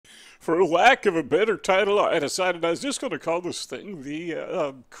For lack of a better title, I decided I was just going to call this thing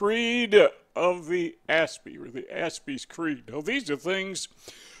the Creed of the Aspie, or the Aspie's Creed. Now, these are things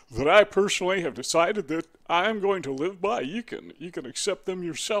that I personally have decided that I'm going to live by. You can accept them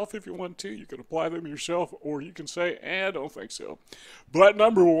yourself if you want to. You can apply them yourself, or you can say, I don't think so. But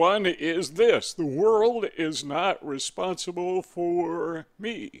number one is this: the world is not responsible for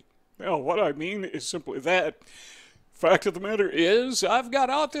me. Now, what I mean is simply that. Fact of the matter is, I've got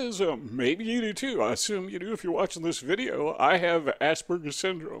autism. Maybe you do too. I assume you do if you're watching this video. I have Asperger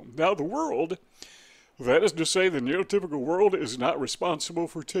syndrome. Now, the world, that is to say, the neurotypical world, is not responsible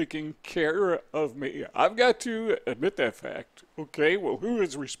for taking care of me. I've got to admit that fact. Okay, well, who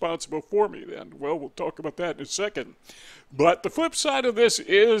is responsible for me then? Well, we'll talk about that in a second. But the flip side of this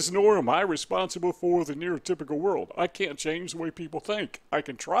is, nor am I responsible for the neurotypical world. I can't change the way people think. I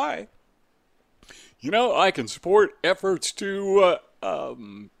can try. You know, I can support efforts to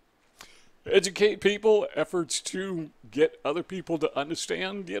educate people, efforts to get other people to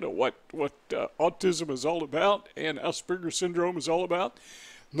understand, you know, what autism is all about and Asperger syndrome is all about.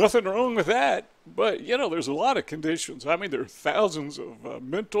 Nothing wrong with that, but, you know, there's a lot of conditions. I mean, there are thousands of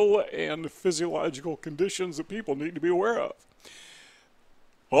mental and physiological conditions that people need to be aware of.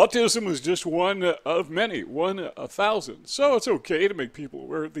 Autism is just one of many, 1,000. So it's okay to make people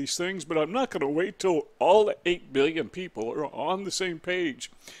aware of these things, but I'm not going to wait till all 8 billion people are on the same page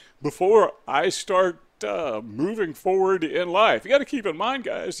before I start moving forward in life. You got to keep in mind,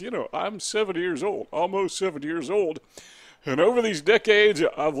 guys, you know, I'm 70 years old, almost 70 years old. And over these decades,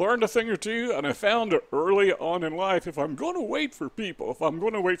 I've learned a thing or two, and I found early on in life, if I'm going to wait for people, if I'm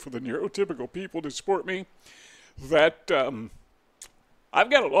going to wait for the neurotypical people to support me, that I've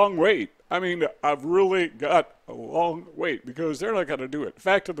got a long wait. I mean, I've really got a long wait because they're not going to do it.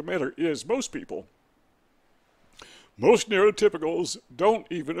 Fact of the matter is, most people, most neurotypicals don't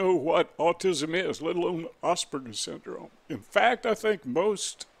even know what autism is, let alone Asperger syndrome. In fact, I think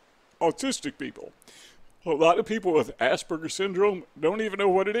most autistic people, a lot of people with Asperger syndrome don't even know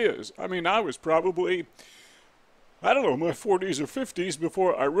what it is. I mean, I was probably, I don't know, my 40s or 50s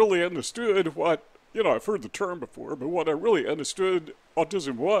before I really understood what, you know, I've heard the term before, but what I really understood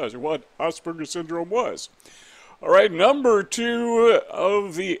autism was, or what Asperger syndrome was. All right, number two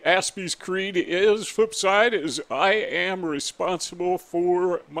of the Aspie's Creed is, flip side, is I am responsible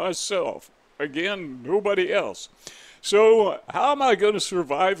for myself. Again, nobody else. So how am I going to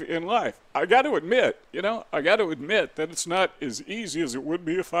survive in life? I got to admit, you know, I got to admit that it's not as easy as it would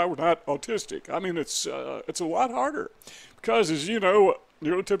be if I were not autistic. I mean, it's a lot harder because, as you know,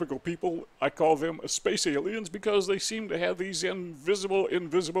 neurotypical people, I call them space aliens because they seem to have these invisible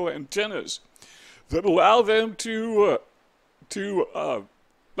antennas that allow them to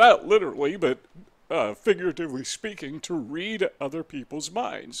not literally, but figuratively speaking, to read other people's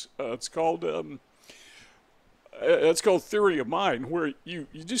minds. It's called theory of mind, where you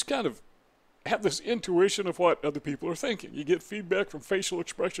just kind of have this intuition of what other people are thinking. You get feedback from facial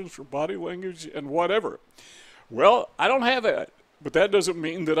expressions, from body language, and whatever. Well, I don't have that. But that doesn't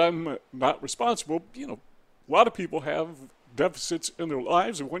mean that I'm not responsible. You know, a lot of people have deficits in their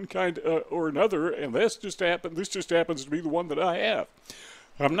lives of one kind or another, and this just happens to be the one that I have.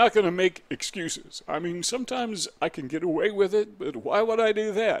 I'm not going to make excuses. I mean, sometimes I can get away with it, but why would I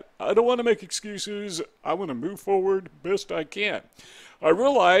do that? I don't want to make excuses. I want to move forward best I can. I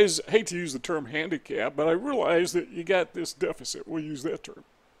realize, I hate to use the term handicap, but I realize that you got this deficit. We'll use that term.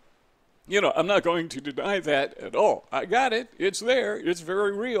 You know, I'm not going to deny that at all. I got it. It's there. It's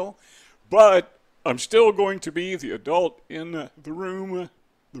very real. But I'm still going to be the adult in the room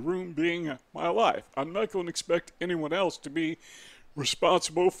being my life. I'm not going to expect anyone else to be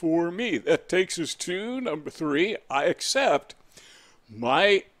responsible for me. That takes us to number three. I accept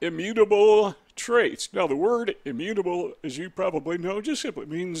my immutable traits. Now, the word immutable, as you probably know, just simply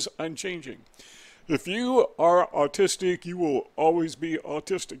means unchanging. If you are autistic, you will always be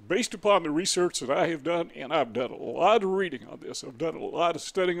autistic. Based upon the research that I have done, and I've done a lot of reading on this, I've done a lot of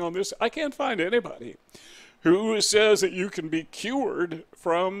studying on this, I can't find anybody who says that you can be cured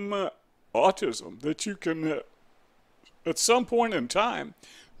from autism, that you can, at some point in time,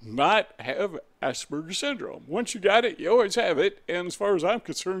 not have Asperger syndrome. Once you got it, you always have it, and as far as I'm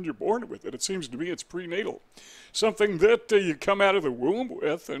concerned, you're born with it. It seems to me it's prenatal. Something that you come out of the womb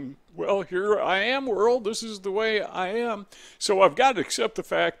with, and, well, here I am, world. This is the way I am. So I've got to accept the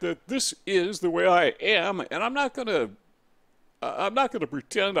fact that this is the way I am, and I'm not going to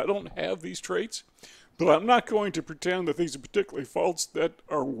pretend I don't have these traits, but I'm not going to pretend that these are particularly faults that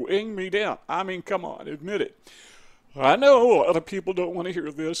are weighing me down. I mean, come on, admit it. I know a lot of people don't want to hear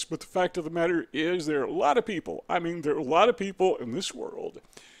this, but the fact of the matter is there are a lot of people, there are a lot of people in this world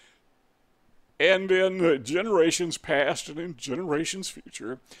And in generations past and in generations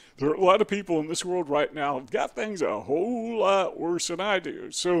future, there are a lot of people in this world right now who've got things a whole lot worse than I do.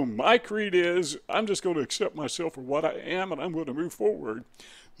 So my creed is I'm just going to accept myself for what I am, and I'm going to move forward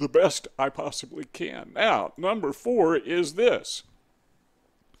the best I possibly can. Now, number 4 is this.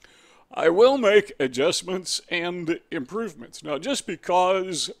 I will make adjustments and improvements. Now, just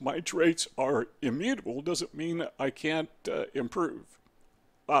because my traits are immutable doesn't mean I can't improve.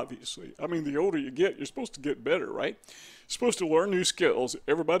 Obviously. I mean, the older you get, you're supposed to get better, right? You're supposed to learn new skills.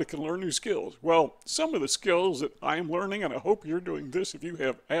 Everybody can learn new skills. Well, some of the skills that I'm learning, and I hope you're doing this if you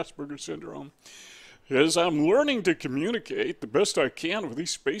have Asperger syndrome, is I'm learning to communicate the best I can with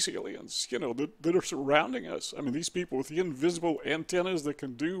these space aliens, you know, that are surrounding us. I mean, these people with the invisible antennas that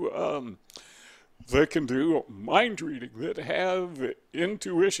can do mind reading, that have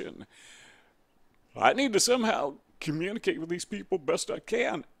intuition. I need to somehow communicate with these people best I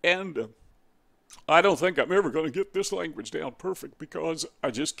can, and I don't think I'm ever going to get this language down perfect because I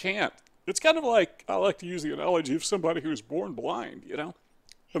just can't. It's kind of like, I like to use the analogy of somebody who's born blind, you know,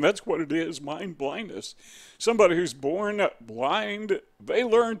 and that's what it is, mind blindness. Somebody who's born blind, they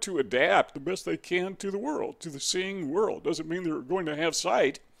learn to adapt the best they can to the world, to the seeing world. Doesn't mean they're going to have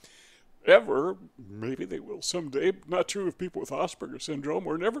sight ever. Maybe they will someday. Not true of people with Asperger syndrome.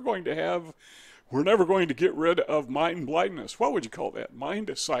 We're never going to get rid of mind blindness. What would you call that? Mind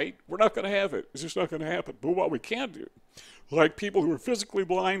sight? We're not going to have it. It's just not going to happen. But what we can do, like people who are physically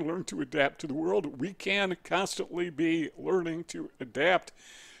blind learn to adapt to the world, we can constantly be learning to adapt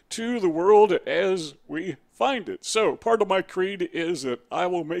to the world as we find it. So part of my creed is that I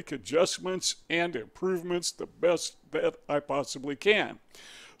will make adjustments and improvements the best that I possibly can.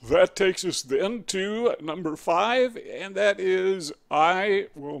 That takes us then to number 5, and that is I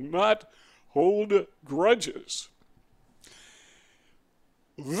will not hold grudges.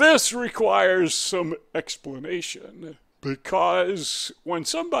 This requires some explanation because when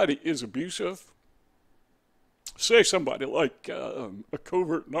somebody is abusive, say somebody like a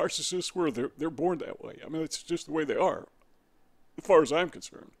covert narcissist where they're born that way. I mean, it's just the way they are, as far as I'm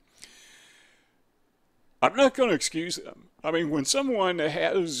concerned. I'm not going to excuse them. I mean, when someone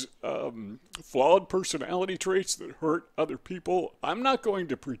has flawed personality traits that hurt other people, I'm not going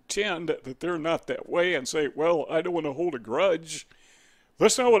to pretend that they're not that way and say, well, I don't want to hold a grudge.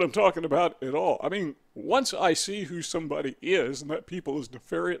 That's not what I'm talking about at all. I mean, once I see who somebody is and that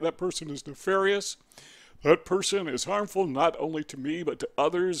person is nefarious, that person is harmful not only to me but to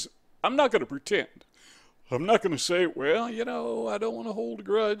others, I'm not going to pretend. I'm not going to say, well, you know, I don't want to hold a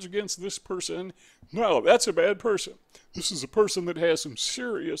grudge against this person. No, that's a bad person. This is a person that has some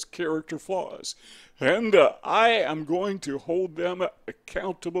serious character flaws. And I am going to hold them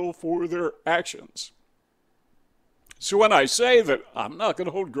accountable for their actions. So when I say that I'm not going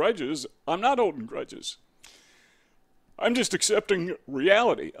to hold grudges, I'm not holding grudges. I'm just accepting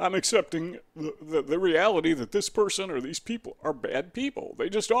reality. I'm accepting the reality that this person or these people are bad people. They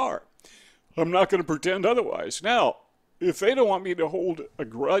just are. I'm not going to pretend otherwise. Now, if they don't want me to hold a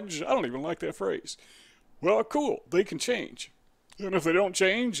grudge, I don't even like that phrase. Well, cool, they can change. And if they don't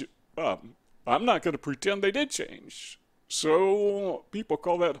change, I'm not going to pretend they did change. So people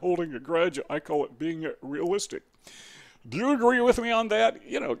call that holding a grudge. I call it being realistic. Do you agree with me on that?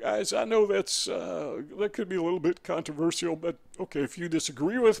 You know, guys, I know that could be a little bit controversial, but okay, if you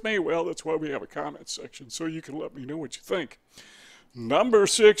disagree with me, well, that's why we have a comment section, so you can let me know what you think. Number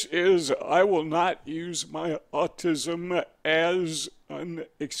 6 is I will not use my autism as an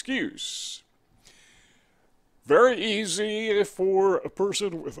excuse. Very easy for a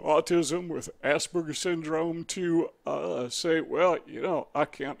person with autism, with Asperger syndrome, to say, well, you know, I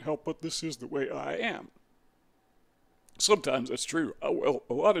can't help it. This is the way I am. Sometimes that's true. Well,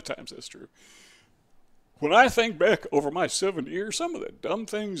 a lot of times that's true. When I think back over my 7 years, some of the dumb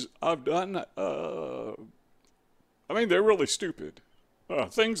things I've done, I mean, they're really stupid.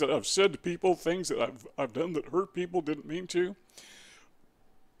 Things that I've said to people, things that I've done that hurt people, didn't mean to.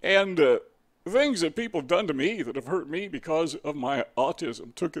 And things that people have done to me that have hurt me because of my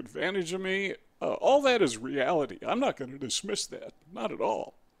autism, took advantage of me. All that is reality. I'm not going to dismiss that. Not at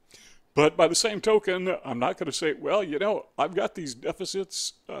all. But by the same token, I'm not going to say, well, you know, I've got these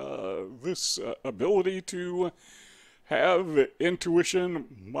deficits, this ability to have intuition,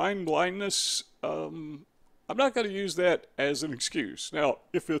 mind blindness. I'm not going to use that as an excuse. Now,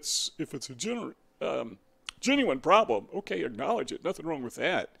 if it's a genuine problem, okay, acknowledge it. Nothing wrong with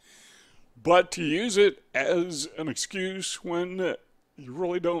that. But to use it as an excuse when you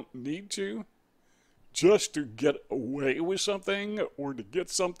really don't need to, just to get away with something or to get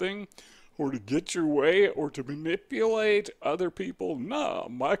something, or to get your way or to manipulate other people. No,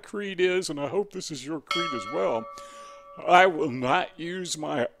 my creed is, and I hope this is your creed as well, I will not use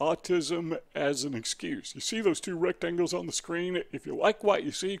my autism as an excuse. You see those two rectangles on the screen? If you like what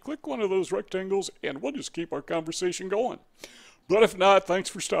you see, click one of those rectangles and we'll just keep our conversation going. But if not, thanks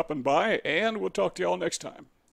for stopping by, and we'll talk to y'all next time.